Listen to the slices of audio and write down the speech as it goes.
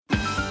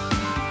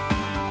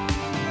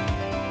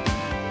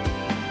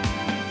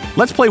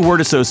Let's play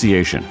word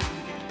association.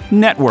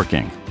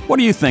 Networking. What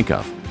do you think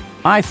of?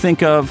 I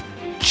think of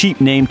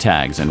cheap name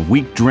tags and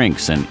weak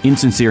drinks and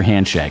insincere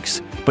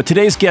handshakes. But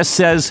today's guest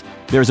says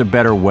there's a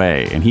better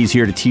way, and he's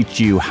here to teach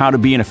you how to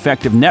be an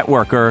effective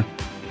networker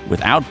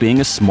without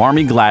being a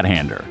smarmy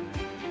glad-hander.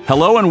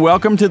 Hello and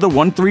welcome to the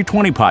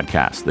 1320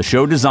 Podcast, the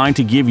show designed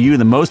to give you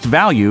the most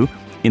value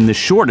in the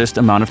shortest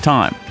amount of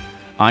time.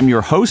 I'm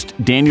your host,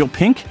 Daniel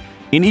Pink.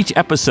 In each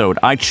episode,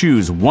 I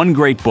choose one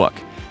great book,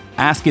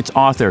 ask its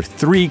author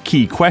 3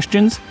 key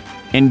questions,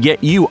 and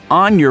get you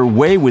on your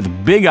way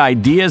with big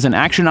ideas and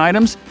action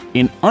items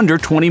in under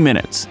 20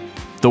 minutes.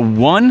 The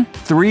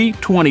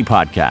 1320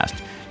 Podcast.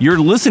 You're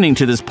listening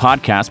to this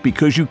podcast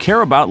because you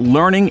care about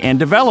learning and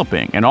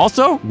developing, and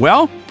also,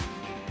 well,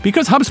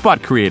 because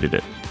HubSpot created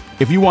it.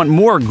 If you want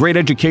more great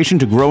education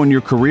to grow in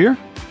your career,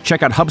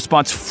 check out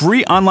HubSpot's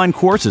free online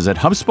courses at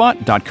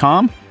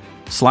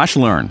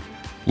hubspot.com/learn.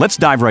 Let's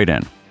dive right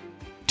in.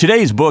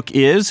 Today's book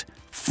is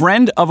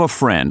Friend of a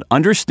Friend,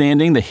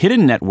 Understanding the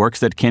Hidden Networks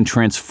That Can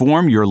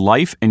Transform Your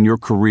Life and Your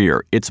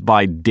Career. It's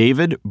by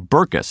David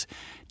Burkus.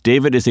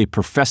 David is a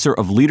professor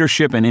of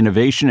leadership and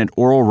innovation at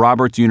Oral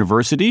Roberts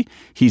University.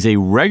 He's a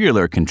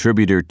regular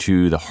contributor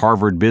to the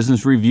Harvard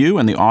Business Review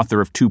and the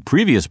author of 2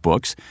 previous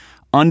books,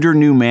 Under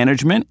New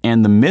Management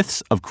and The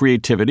Myths of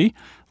Creativity.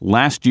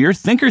 Last year,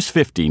 Thinkers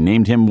 50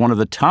 named him one of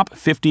the top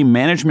 50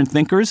 management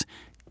thinkers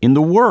in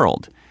the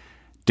world.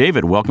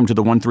 David, welcome to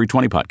the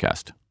 1320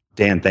 Podcast.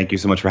 Dan, thank you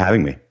so much for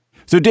having me.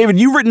 So, David,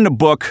 you've written a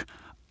book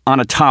on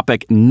a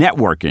topic,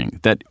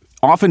 networking, that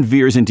often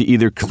veers into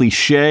either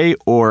cliche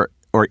or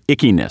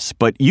ickiness,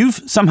 but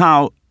you've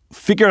somehow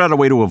figured out a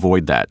way to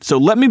avoid that. So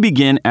let me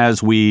begin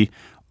as we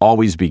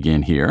always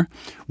begin here.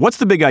 What's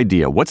the big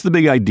idea? What's the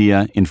big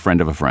idea in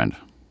Friend of a Friend?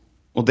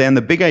 Well, Dan,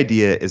 the big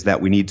idea is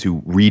that we need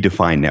to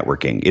redefine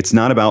networking. It's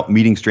not about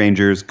meeting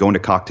strangers, going to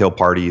cocktail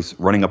parties,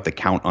 running up the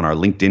count on our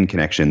LinkedIn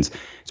connections.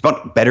 It's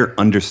about better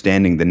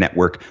understanding the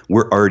network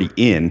we're already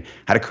in,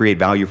 how to create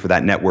value for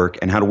that network,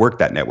 and how to work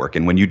that network.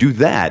 And when you do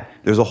that,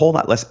 there's a whole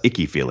lot less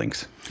icky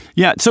feelings.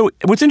 Yeah. So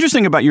what's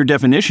interesting about your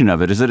definition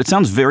of it is that it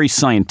sounds very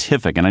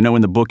scientific. And I know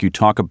in the book you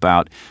talk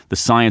about the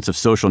science of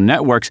social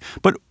networks.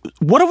 But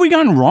what have we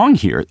gotten wrong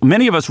here?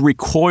 Many of us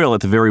recoil at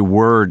the very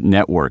word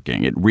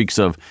networking. It reeks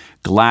of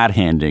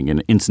glad-handing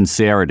and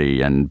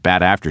insincerity and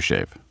bad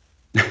aftershave.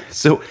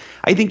 So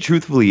I think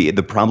truthfully,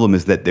 the problem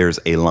is that there's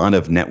a lot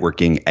of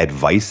networking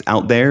advice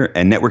out there,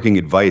 and networking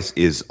advice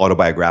is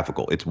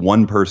autobiographical. It's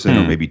one person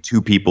or maybe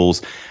 2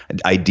 people's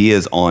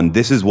ideas on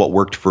this is what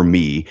worked for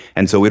me,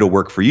 and so it'll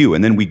work for you.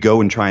 And then we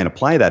go and try and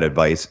apply that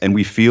advice, and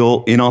we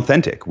feel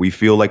inauthentic. We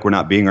feel like we're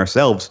not being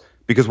ourselves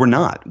because we're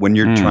not. When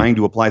you're trying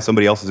to apply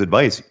somebody else's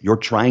advice, you're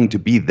trying to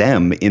be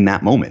them in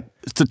that moment.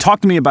 So talk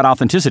to me about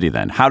authenticity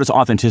then. How does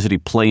authenticity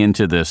play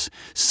into this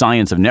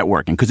science of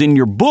networking? Because in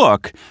your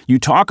book, you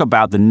talk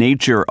about the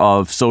nature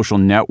of social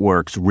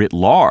networks writ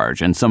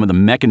large and some of the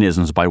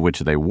mechanisms by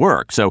which they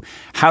work. So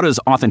how does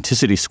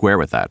authenticity square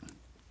with that?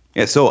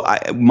 Yeah, so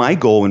my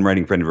goal in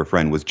writing Friend of a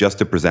Friend was just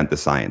to present the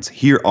science.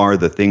 Here are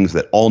the things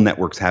that all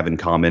networks have in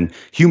common,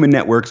 human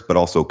networks, but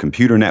also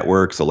computer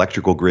networks,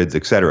 electrical grids,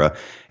 etc.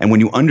 And when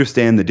you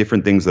understand the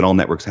different things that all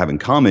networks have in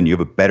common, you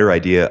have a better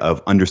idea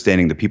of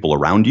understanding the people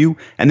around you.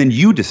 And then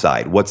you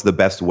decide what's the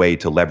best way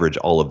to leverage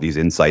all of these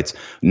insights.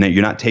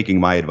 You're not taking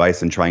my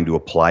advice and trying to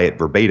apply it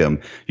verbatim.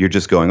 You're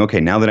just going, okay,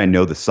 now that I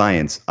know the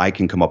science, I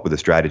can come up with a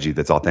strategy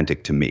that's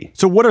authentic to me.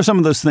 So what are some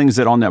of those things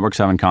that all networks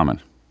have in common?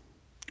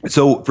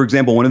 So, for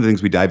example, one of the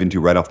things we dive into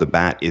right off the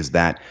bat is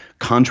that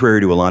contrary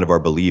to a lot of our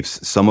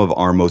beliefs, some of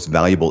our most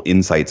valuable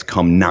insights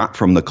come not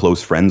from the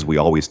close friends we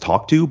always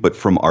talk to, but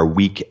from our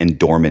weak and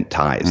dormant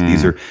ties.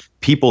 These are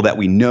people that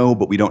we know,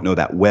 but we don't know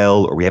that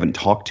well, or we haven't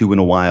talked to in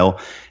a while.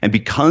 And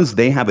because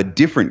they have a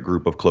different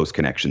group of close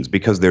connections,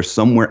 because they're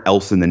somewhere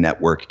else in the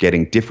network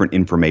getting different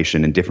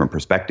information and different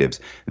perspectives,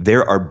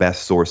 they're our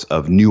best source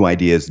of new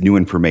ideas, new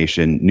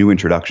information, new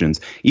introductions,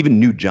 even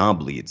new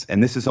job leads.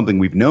 And this is something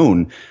we've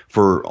known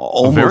for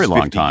almost a very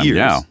long 50 time, years.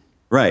 Yeah.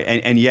 Right.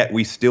 And yet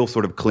we still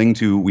sort of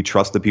we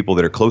trust the people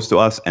that are close to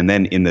us. And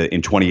then in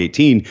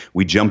 2018,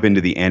 we jump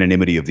into the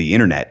anonymity of the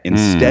internet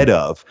instead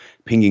of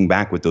pinging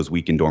back with those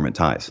weak and dormant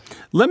ties.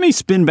 Let me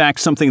spin back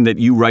something that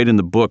you write in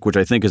the book, which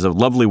I think is a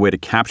lovely way to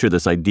capture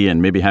this idea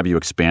and maybe have you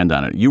expand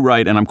on it. You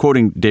write, and I'm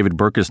quoting David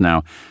Burkus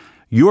now,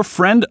 "Your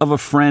friend of a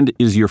friend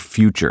is your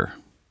future."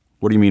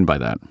 What do you mean by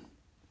that?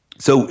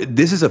 So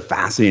this is a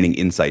fascinating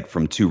insight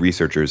from 2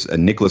 researchers,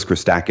 Nicholas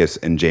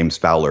Christakis and James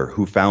Fowler,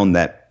 who found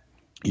that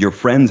your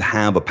friends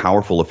have a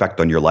powerful effect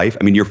on your life.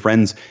 I mean, your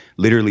friends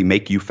literally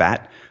make you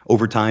fat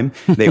over time.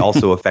 They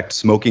also affect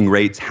smoking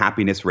rates,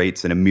 happiness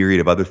rates, and a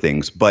myriad of other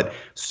things. But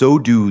so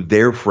do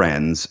their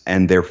friends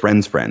and their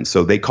friends' friends.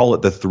 So they call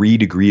it the 3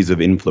 degrees of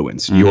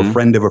influence. Your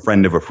friend of a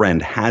friend of a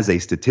friend has a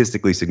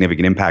statistically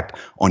significant impact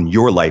on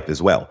your life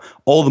as well.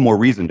 All the more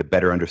reason to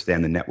better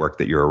understand the network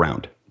that you're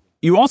around.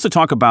 You also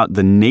talk about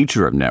the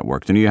nature of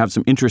networks, and you have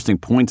some interesting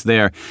points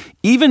there.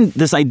 Even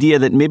this idea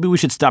that maybe we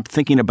should stop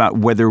thinking about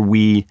whether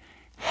we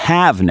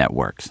have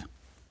networks.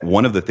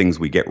 one of the things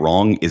we get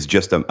wrong is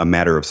just a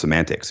matter of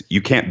semantics.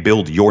 You can't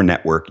build your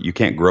network. You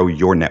can't grow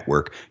your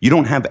network. You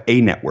don't have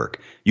a network.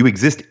 You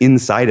exist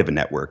inside of a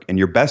network, and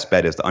your best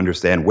bet is to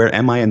understand, where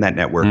am I in that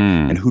network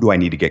and who do I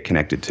need to get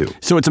connected to?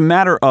 So it's a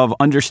matter of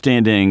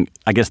understanding,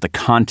 I guess, the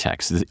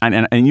context.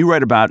 And you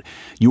write about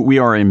we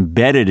are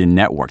embedded in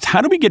networks.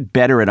 How do we get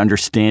better at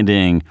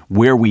understanding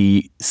where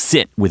we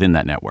sit within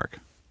that network?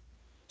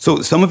 So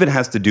some of it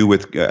has to do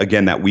with,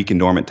 again, that weak and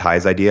dormant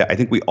ties idea. I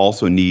think we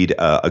also need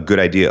a good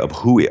idea of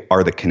who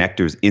are the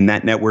connectors in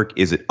that network.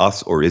 Is it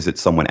us or is it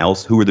someone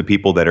else? Who are the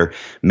people that are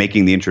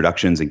making the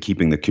introductions and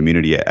keeping the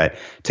community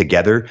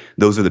together?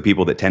 Those are the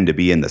people that tend to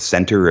be in the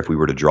center if we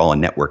were to draw a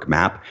network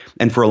map.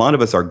 And for a lot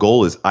of us, our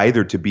goal is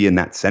either to be in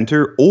that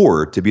center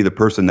or to be the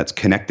person that's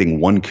connecting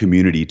one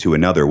community to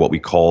another, what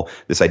we call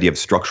this idea of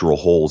structural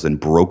holes and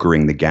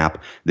brokering the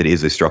gap that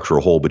is a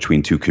structural hole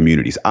between two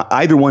communities.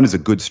 Either one is a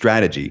good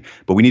strategy,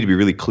 but we need to be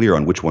really clear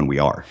on which one we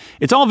are.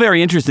 It's all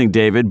very interesting,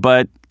 David,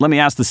 but let me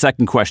ask the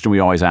second question we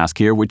always ask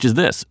here, which is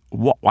this.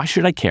 Why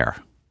should I care?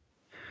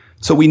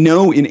 So we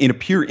know in a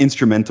pure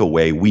instrumental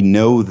way, we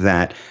know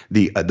that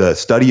the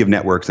study of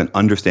networks and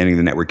understanding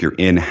the network you're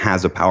in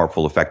has a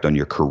powerful effect on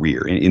your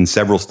career. In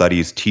several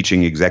studies,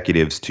 teaching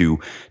executives to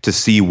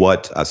see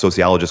what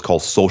sociologists call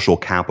social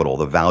capital,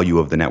 the value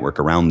of the network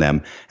around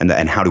them,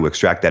 and how to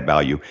extract that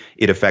value.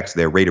 It affects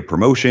their rate of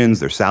promotions,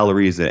 their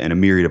salaries, and a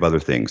myriad of other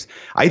things.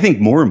 I think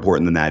more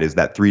important than that is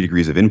that 3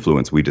 degrees of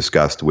influence we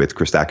discussed with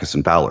Christakis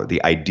and Fowler.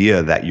 The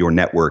idea that your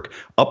network,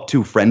 up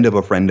to friend of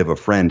a friend of a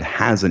friend,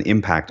 has an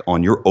impact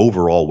on your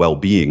overall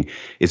well-being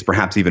is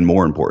perhaps even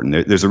more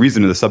important. There's a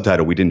reason in the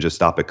subtitle we didn't just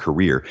stop at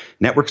career.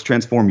 Networks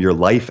transform your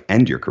life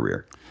and your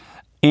career.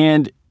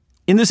 And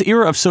in this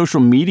era of social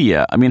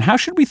media, I mean, how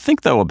should we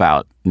think, though,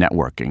 about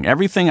networking?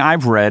 Everything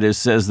I've read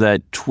says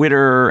that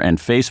Twitter and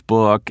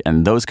Facebook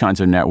and those kinds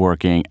of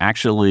networking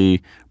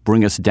actually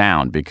bring us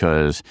down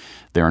because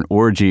they're an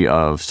orgy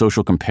of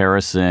social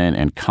comparison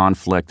and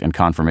conflict and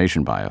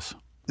confirmation bias.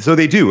 So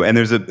they do, and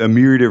there's a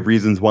myriad of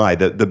reasons why.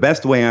 The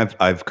best way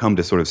I've come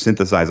to sort of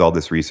synthesize all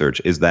this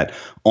research is that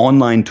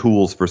online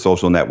tools for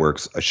social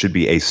networks should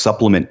be a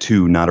supplement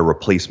to, not a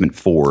replacement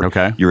for,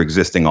 your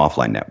existing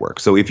offline network.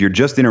 So if you're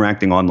just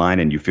interacting online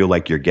and you feel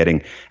like you're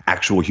getting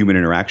actual human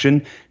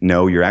interaction,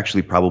 no, you're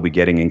actually probably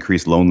getting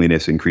increased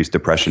loneliness, increased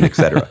depression, et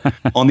cetera.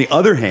 On the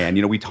other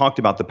hand, we talked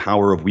about the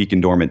power of weak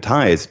and dormant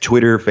ties.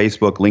 Twitter,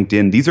 Facebook,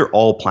 LinkedIn, these are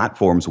all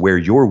platforms where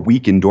your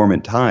weak and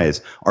dormant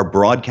ties are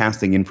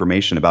broadcasting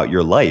information about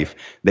your life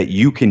that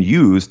you can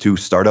use to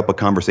start up a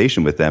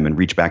conversation with them and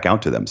reach back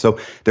out to them. So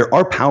there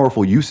are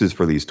powerful uses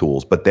for these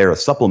tools, but they're a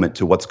supplement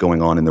to what's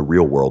going on in the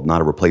real world,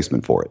 not a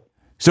replacement for it.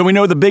 So we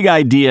know the big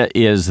idea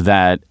is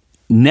that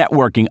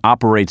networking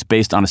operates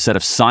based on a set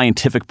of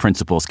scientific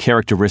principles,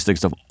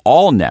 characteristics of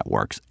all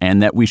networks,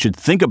 and that we should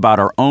think about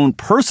our own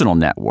personal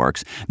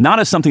networks, not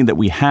as something that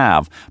we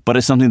have, but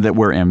as something that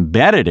we're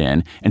embedded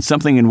in, and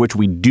something in which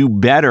we do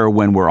better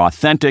when we're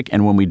authentic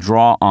and when we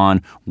draw on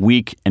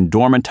weak and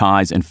dormant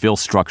ties and fill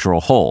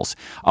structural holes.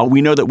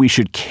 We know that we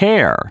should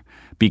care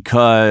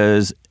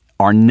because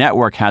our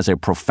network has a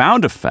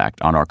profound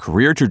effect on our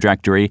career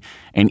trajectory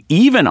and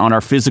even on our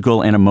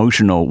physical and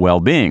emotional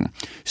well-being.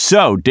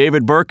 So,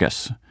 David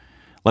Burkus,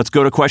 let's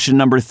go to question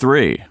number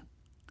 3.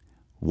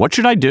 What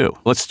should I do?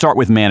 Let's start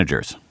with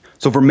managers.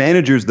 So for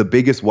managers, the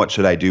biggest what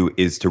should I do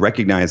is to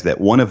recognize that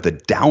one of the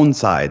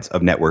downsides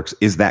of networks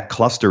is that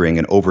clustering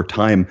and over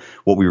time,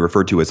 what we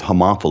refer to as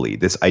homophily,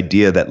 this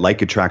idea that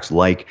like attracts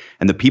like,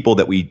 and the people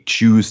that we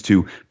choose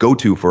to go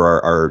to for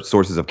our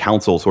sources of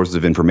counsel, sources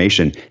of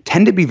information,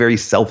 tend to be very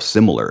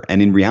self-similar.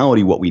 And in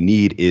reality, what we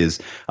need is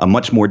a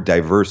much more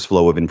diverse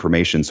flow of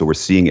information, so we're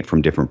seeing it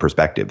from different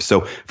perspectives.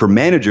 So for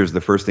managers,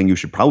 the first thing you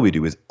should probably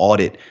do is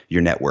audit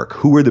your network.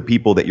 Who are the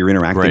people that you're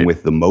interacting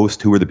with the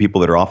most? Who are the people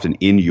that are often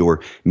in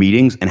your meetings,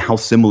 and how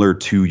similar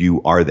to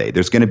you are they?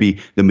 There's going to be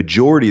the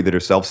majority that are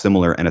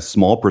self-similar and a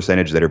small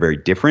percentage that are very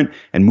different.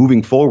 And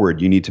moving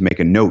forward, you need to make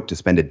a note to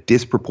spend a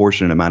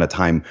disproportionate amount of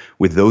time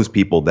with those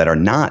people that are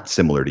not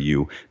similar to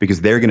you,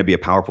 because they're going to be a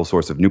powerful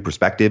source of new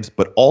perspectives,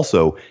 but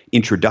also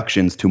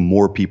introductions to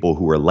more people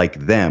who are like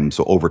them.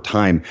 So over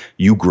time,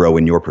 you grow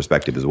in your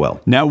perspective as well.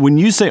 Now, when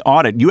you say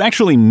audit, you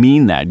actually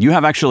mean that. You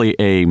have actually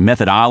a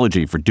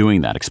methodology for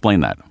doing that. Explain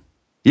that.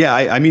 Yeah,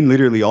 I mean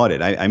literally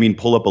audit. I mean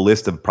pull up a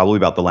list of probably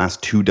about the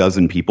last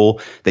 24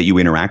 people that you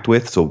interact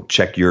with. So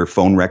check your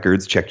phone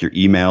records, check your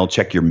email,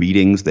 check your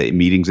meetings, the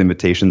meetings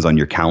invitations on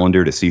your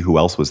calendar to see who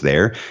else was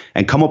there,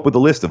 and come up with a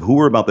list of who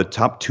are about the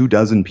top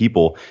 24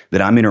 people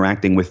that I'm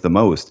interacting with the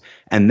most.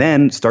 And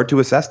then start to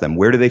assess them.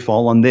 Where do they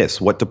fall on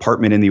this? What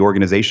department in the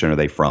organization are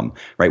they from?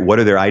 Right? What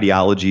are their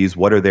ideologies?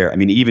 What are their,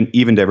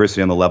 even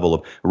diversity on the level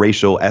of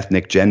racial,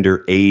 ethnic,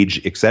 gender,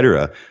 age, et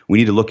cetera. We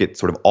need to look at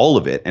sort of all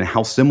of it and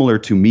how similar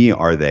to me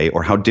are they,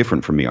 or how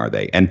different from me are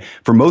they? And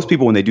for most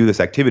people, when they do this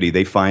activity,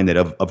 they find that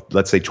of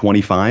let's say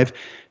 25,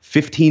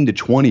 15 to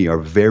 20 are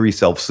very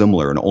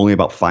self-similar and only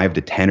about 5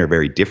 to 10 are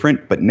very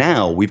different. But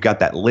now we've got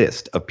that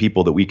list of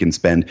people that we can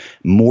spend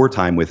more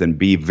time with and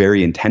be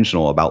very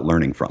intentional about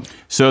learning from.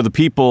 So the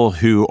people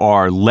who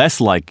are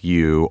less like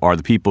you are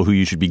the people who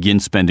you should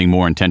begin spending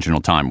more intentional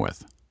time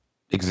with.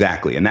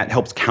 Exactly. And that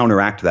helps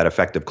counteract that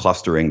effect of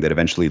clustering that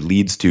eventually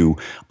leads to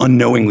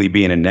unknowingly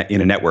being in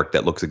a network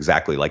that looks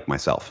exactly like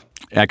myself.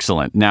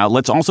 Excellent. Now,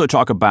 let's also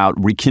talk about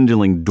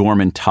rekindling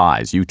dormant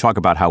ties. You talk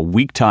about how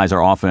weak ties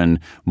are often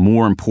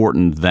more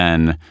important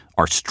than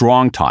our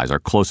strong ties, our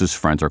closest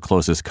friends, our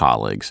closest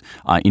colleagues.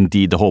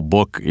 Indeed, the whole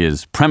book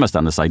is premised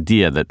on this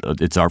idea that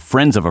it's our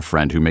friends of a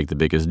friend who make the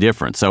biggest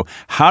difference. So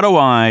how do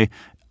I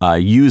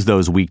use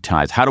those weak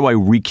ties? How do I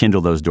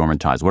rekindle those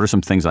dormant ties? What are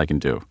some things I can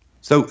do?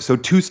 So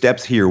two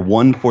steps here,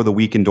 one for the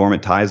weak and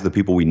dormant ties, the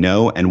people we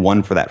know, and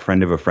one for that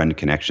friend of a friend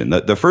connection.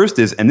 The first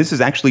is, and this is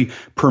actually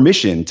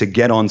permission to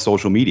get on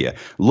social media.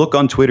 Look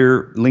on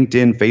Twitter,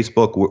 LinkedIn,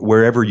 Facebook,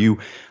 wherever you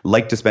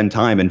like to spend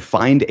time, and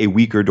find a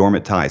weak or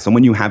dormant tie,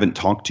 someone you haven't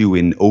talked to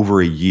in over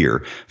a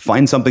year.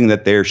 Find something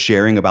that they're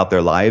sharing about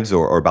their lives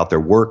or about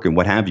their work and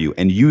what have you,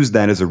 and use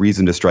that as a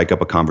reason to strike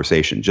up a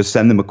conversation. Just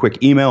send them a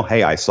quick email.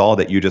 Hey, I saw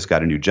that you just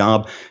got a new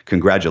job.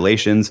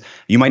 Congratulations.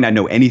 You might not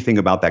know anything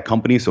about that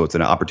company, so it's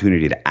an opportunity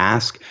to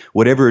ask.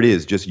 Whatever it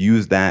is, just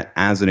use that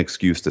as an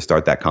excuse to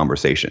start that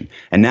conversation.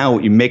 And now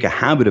you make a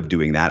habit of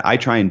doing that. I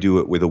try and do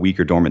it with a weak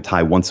or dormant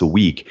tie once a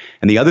week.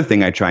 And the other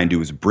thing I try and do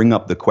is bring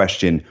up the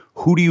question,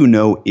 who do you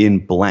know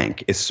in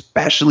blank,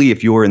 especially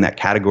if you're in that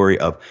category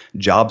of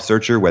job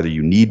searcher, whether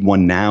you need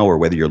one now or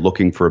whether you're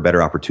looking for a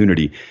better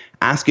opportunity.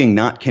 Asking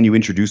not, can you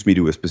introduce me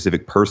to a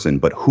specific person,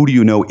 but who do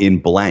you know in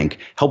blank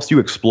helps you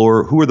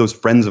explore who are those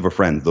friends of a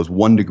friend, those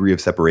 1 degree of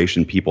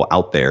separation people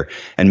out there,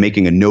 and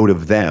making a note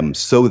of them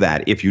so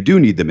that if you do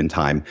need them in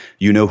time,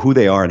 you know who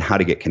they are and how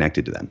to get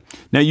connected to them.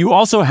 Now, you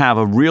also have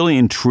a really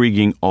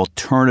intriguing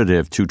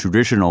alternative to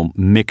traditional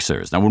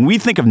mixers. Now, when we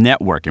think of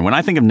networking,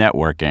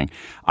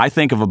 I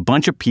think of a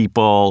bunch of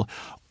people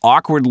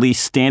awkwardly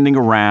standing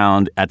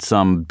around at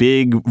some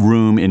big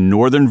room in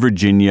Northern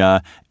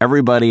Virginia.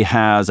 Everybody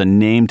has a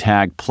name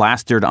tag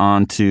plastered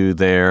onto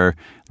their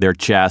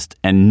chest,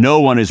 and no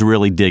one is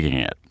really digging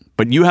it.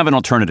 But you have an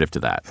alternative to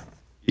that.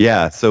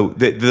 Yeah, so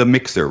the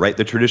mixer, right?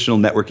 The traditional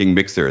networking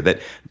mixer that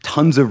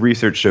tons of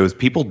research shows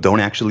people don't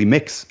actually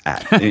mix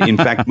at. In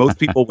fact, most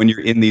people, when you're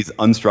in these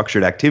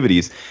unstructured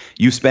activities,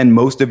 you spend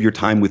most of your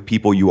time with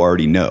people you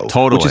already know.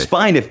 Totally. Which is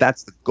fine if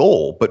that's the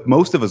goal, but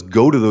most of us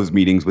go to those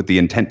meetings with the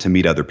intent to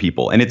meet other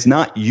people. And it's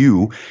not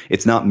you,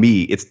 it's not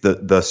me, it's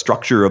the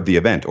structure of the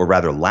event, or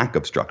rather lack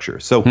of structure.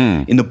 So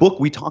in the book,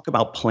 we talk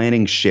about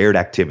planning shared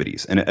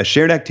activities. And a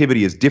shared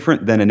activity is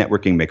different than a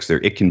networking mixer.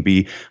 It can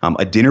be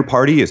a dinner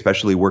party,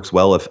 especially works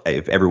well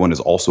if everyone is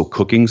also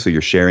cooking, so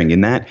you're sharing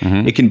in that.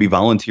 It can be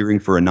volunteering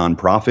for a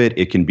nonprofit.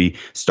 It can be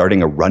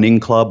starting a running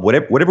club,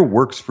 whatever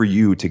works for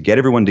you to get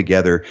everyone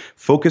together,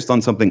 focused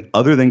on something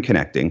other than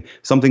connecting,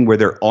 something where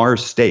there are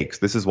stakes.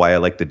 This is why I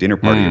like the dinner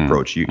party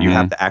approach. You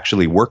have to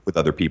actually work with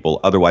other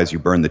people. Otherwise, you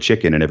burn the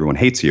chicken and everyone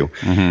hates you.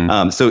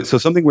 So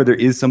something where there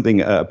is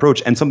something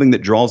approach and something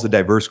that draws a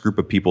diverse group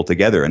of people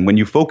together. And when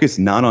you focus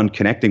not on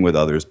connecting with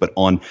others, but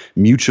on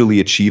mutually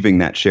achieving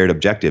that shared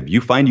objective,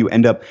 you find you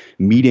end up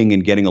meeting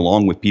and getting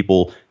along with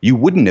people you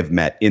wouldn't have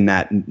met in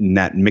that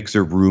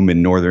mixer room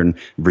in Northern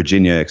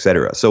Virginia, et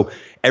cetera. So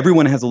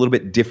everyone has a little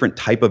bit different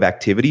type of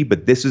activity,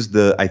 but this is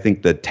I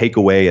think the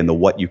takeaway and the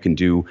what you can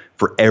do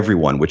for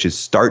everyone, which is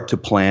start to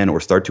plan or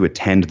start to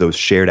attend those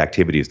shared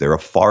activities. They're a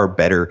far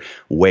better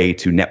way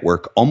to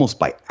network almost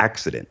by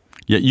accident.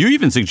 Yeah, you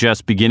even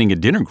suggest beginning a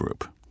dinner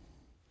group.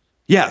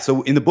 Yeah,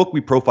 so in the book, we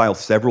profile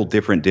several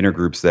different dinner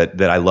groups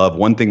that I love.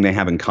 One thing they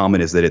have in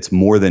common is that it's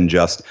more than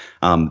just,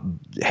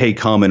 hey,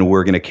 come and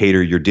we're going to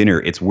cater your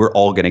dinner. It's we're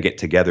all going to get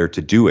together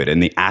to do it,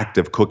 and the act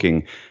of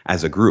cooking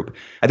as a group.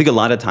 I think a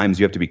lot of times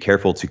you have to be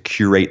careful to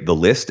curate the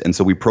list, and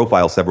so we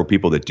profile several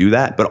people that do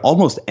that. But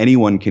almost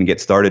anyone can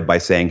get started by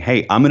saying,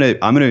 hey, I'm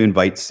gonna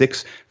invite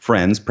 6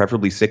 friends,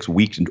 preferably 6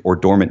 weak or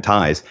dormant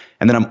ties,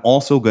 and then I'm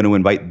also going to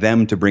invite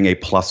them to bring a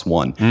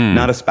 +1,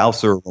 not a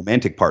spouse or a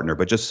romantic partner,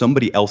 but just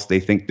somebody else they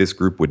think this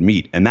group would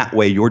meet. And that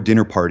way your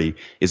dinner party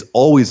is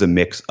always a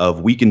mix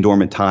of weak and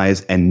dormant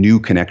ties and new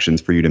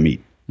connections for you to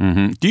meet.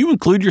 Do you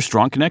include your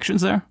strong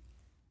connections there?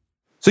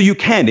 So you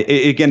can.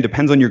 It again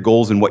depends on your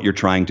goals and what you're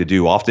trying to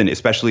do. Often,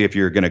 especially if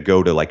you're going to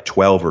go to like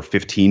 12 or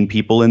 15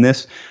 people in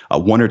this,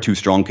 1 or 2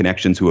 strong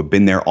connections who have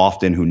been there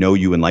often, who know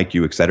you and like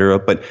you, et cetera.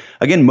 But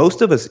again,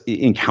 most of us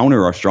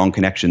encounter our strong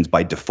connections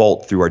by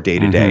default through our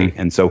day-to-day.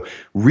 And so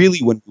really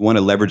when we want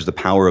to leverage the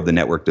power of the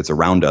network that's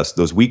around us,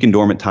 those weak and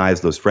dormant ties,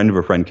 those friend of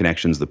a friend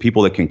connections, the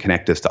people that can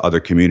connect us to other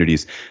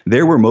communities,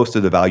 they're where most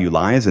of the value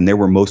lies, and they're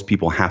where most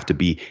people have to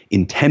be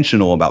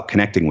intentional about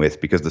connecting with,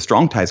 because the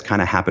strong ties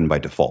kind of happen by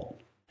default.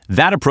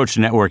 That approach to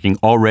networking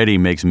already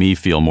makes me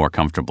feel more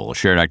comfortable, a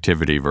shared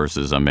activity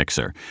versus a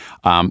mixer.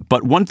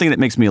 But one thing that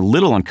makes me a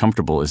little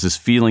uncomfortable is this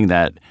feeling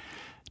that,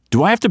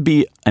 do I have to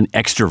be an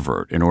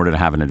extrovert in order to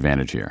have an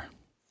advantage here?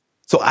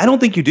 So I don't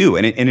think you do.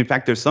 And in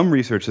fact, there's some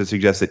research that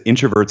suggests that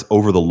introverts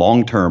over the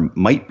long term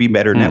might be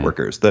better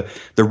networkers.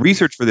 The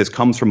research for this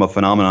comes from a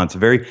phenomenon. It's a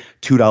very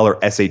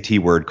 $2 SAT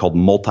word called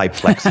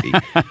multiplexity.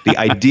 The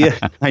idea,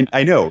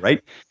 I know,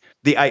 right?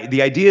 The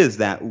idea is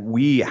that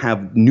we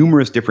have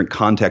numerous different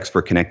contexts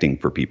for connecting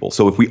for people.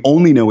 So if we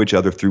only know each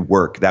other through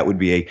work, that would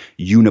be a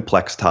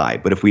uniplex tie.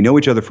 But if we know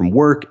each other from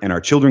work and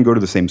our children go to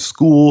the same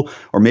school,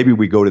 or maybe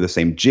we go to the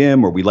same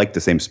gym, or we like the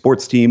same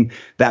sports team,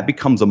 that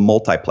becomes a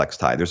multiplex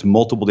tie. There's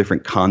multiple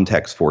different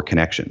contexts for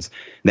connections.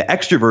 The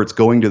extroverts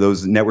going to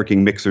those networking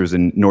mixers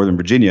in Northern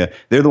Virginia,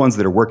 they're the ones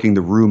that are working the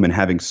room and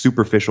having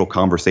superficial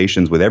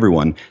conversations with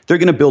everyone. They're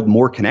going to build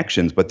more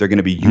connections, but they're going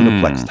to be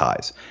uniplex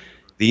ties.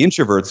 The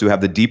introverts who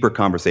have the deeper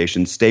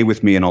conversations, stay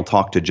with me and I'll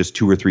talk to just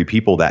 2 or 3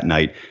 people that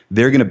night,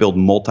 they're going to build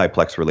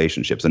multiplex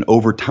relationships. And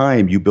over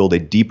time, you build a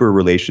deeper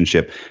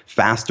relationship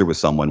faster with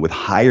someone with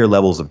higher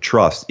levels of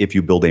trust if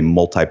you build a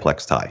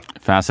multiplex tie.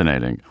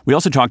 Fascinating. We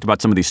also talked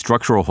about some of these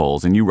structural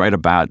holes, and you write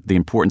about the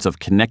importance of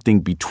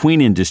connecting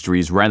between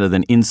industries rather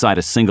than inside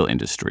a single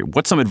industry.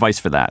 What's some advice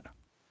for that?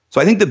 So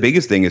I think the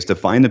biggest thing is to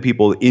find the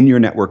people in your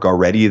network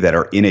already that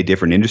are in a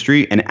different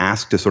industry and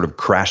ask to sort of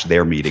crash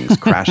their meetings,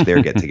 crash their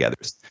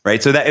get-togethers,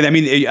 right? So that, I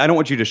mean, I don't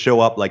want you to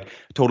show up like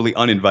totally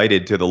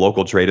uninvited to the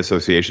local trade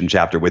association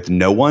chapter with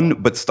no one,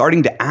 but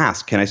starting to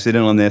ask, can I sit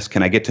in on this?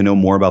 Can I get to know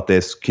more about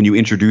this? Can you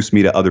introduce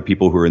me to other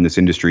people who are in this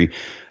industry?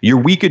 Your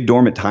weak and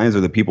dormant ties are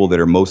the people that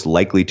are most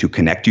likely to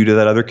connect you to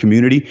that other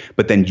community,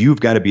 but then you've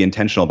got to be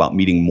intentional about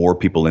meeting more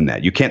people in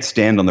that. You can't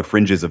stand on the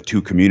fringes of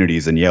 2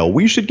 communities and yell,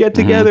 we should get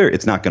together.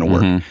 It's not going to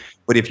work.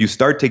 But if you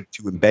start to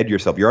embed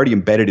yourself, you're already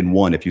embedded in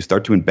one. If you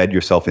start to embed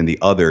yourself in the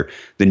other,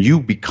 then you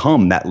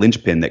become that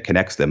linchpin that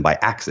connects them by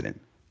accident.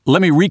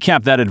 Let me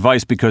recap that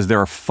advice because there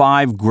are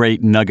 5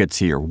 great nuggets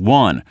here.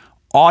 1,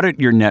 audit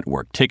your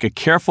network. Take a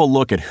careful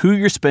look at who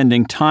you're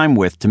spending time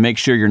with to make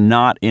sure you're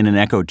not in an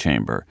echo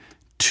chamber.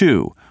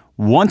 2,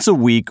 once a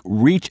week,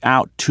 reach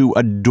out to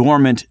a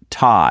dormant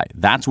tie.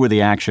 That's where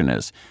the action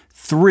is.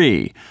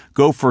 3,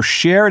 go for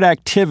shared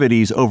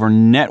activities over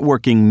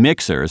networking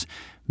mixers.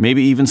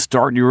 Maybe even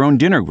start your own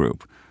dinner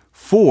group.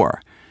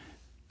 4,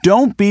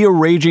 don't be a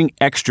raging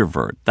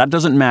extrovert. That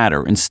doesn't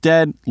matter.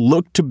 Instead,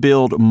 look to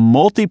build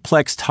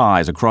multiplex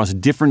ties across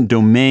different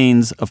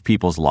domains of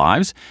people's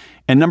lives.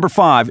 And number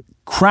 5,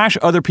 crash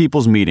other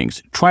people's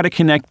meetings. Try to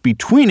connect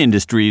between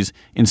industries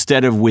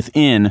instead of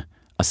within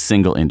a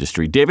single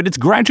industry. David, it's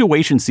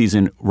graduation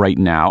season right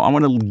now. I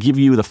want to give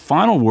you the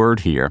final word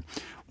here.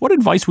 What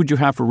advice would you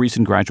have for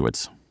recent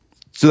graduates?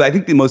 So I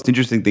think the most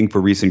interesting thing for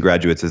recent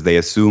graduates is they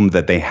assume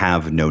that they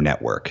have no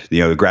network. You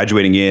know,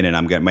 graduating in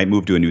and might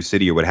move to a new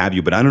city or what have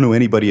you, but I don't know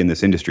anybody in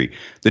this industry.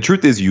 The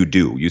truth is you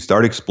do. You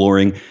start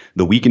exploring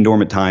the weak and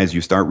dormant ties.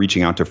 You start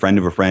reaching out to friend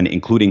of a friend,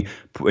 including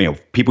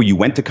people you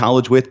went to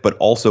college with, but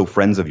also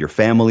friends of your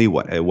family,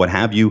 what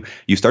have you.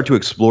 You start to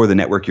explore the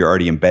network you're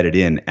already embedded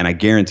in, and I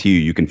guarantee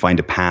you can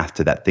find a path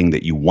to that thing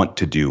that you want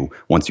to do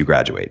once you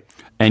graduate.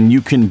 And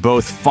you can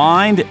both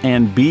find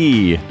and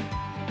be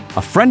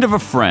a friend of a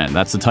friend.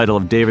 That's the title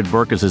of David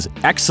Burkus'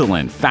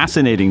 excellent,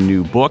 fascinating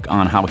new book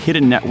on how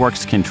hidden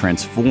networks can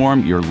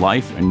transform your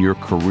life and your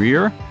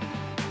career.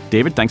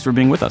 David, thanks for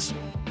being with us.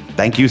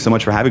 Thank you so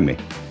much for having me.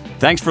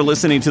 Thanks for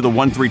listening to the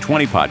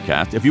 1320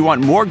 podcast. If you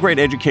want more great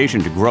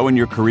education to grow in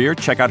your career,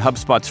 check out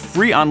HubSpot's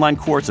free online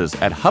courses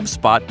at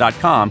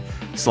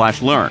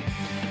hubspot.com/learn.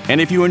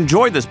 And if you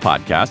enjoyed this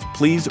podcast,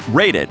 please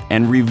rate it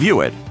and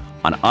review it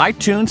on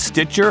iTunes,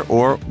 Stitcher,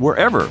 or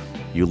wherever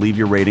you leave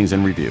your ratings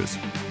and reviews.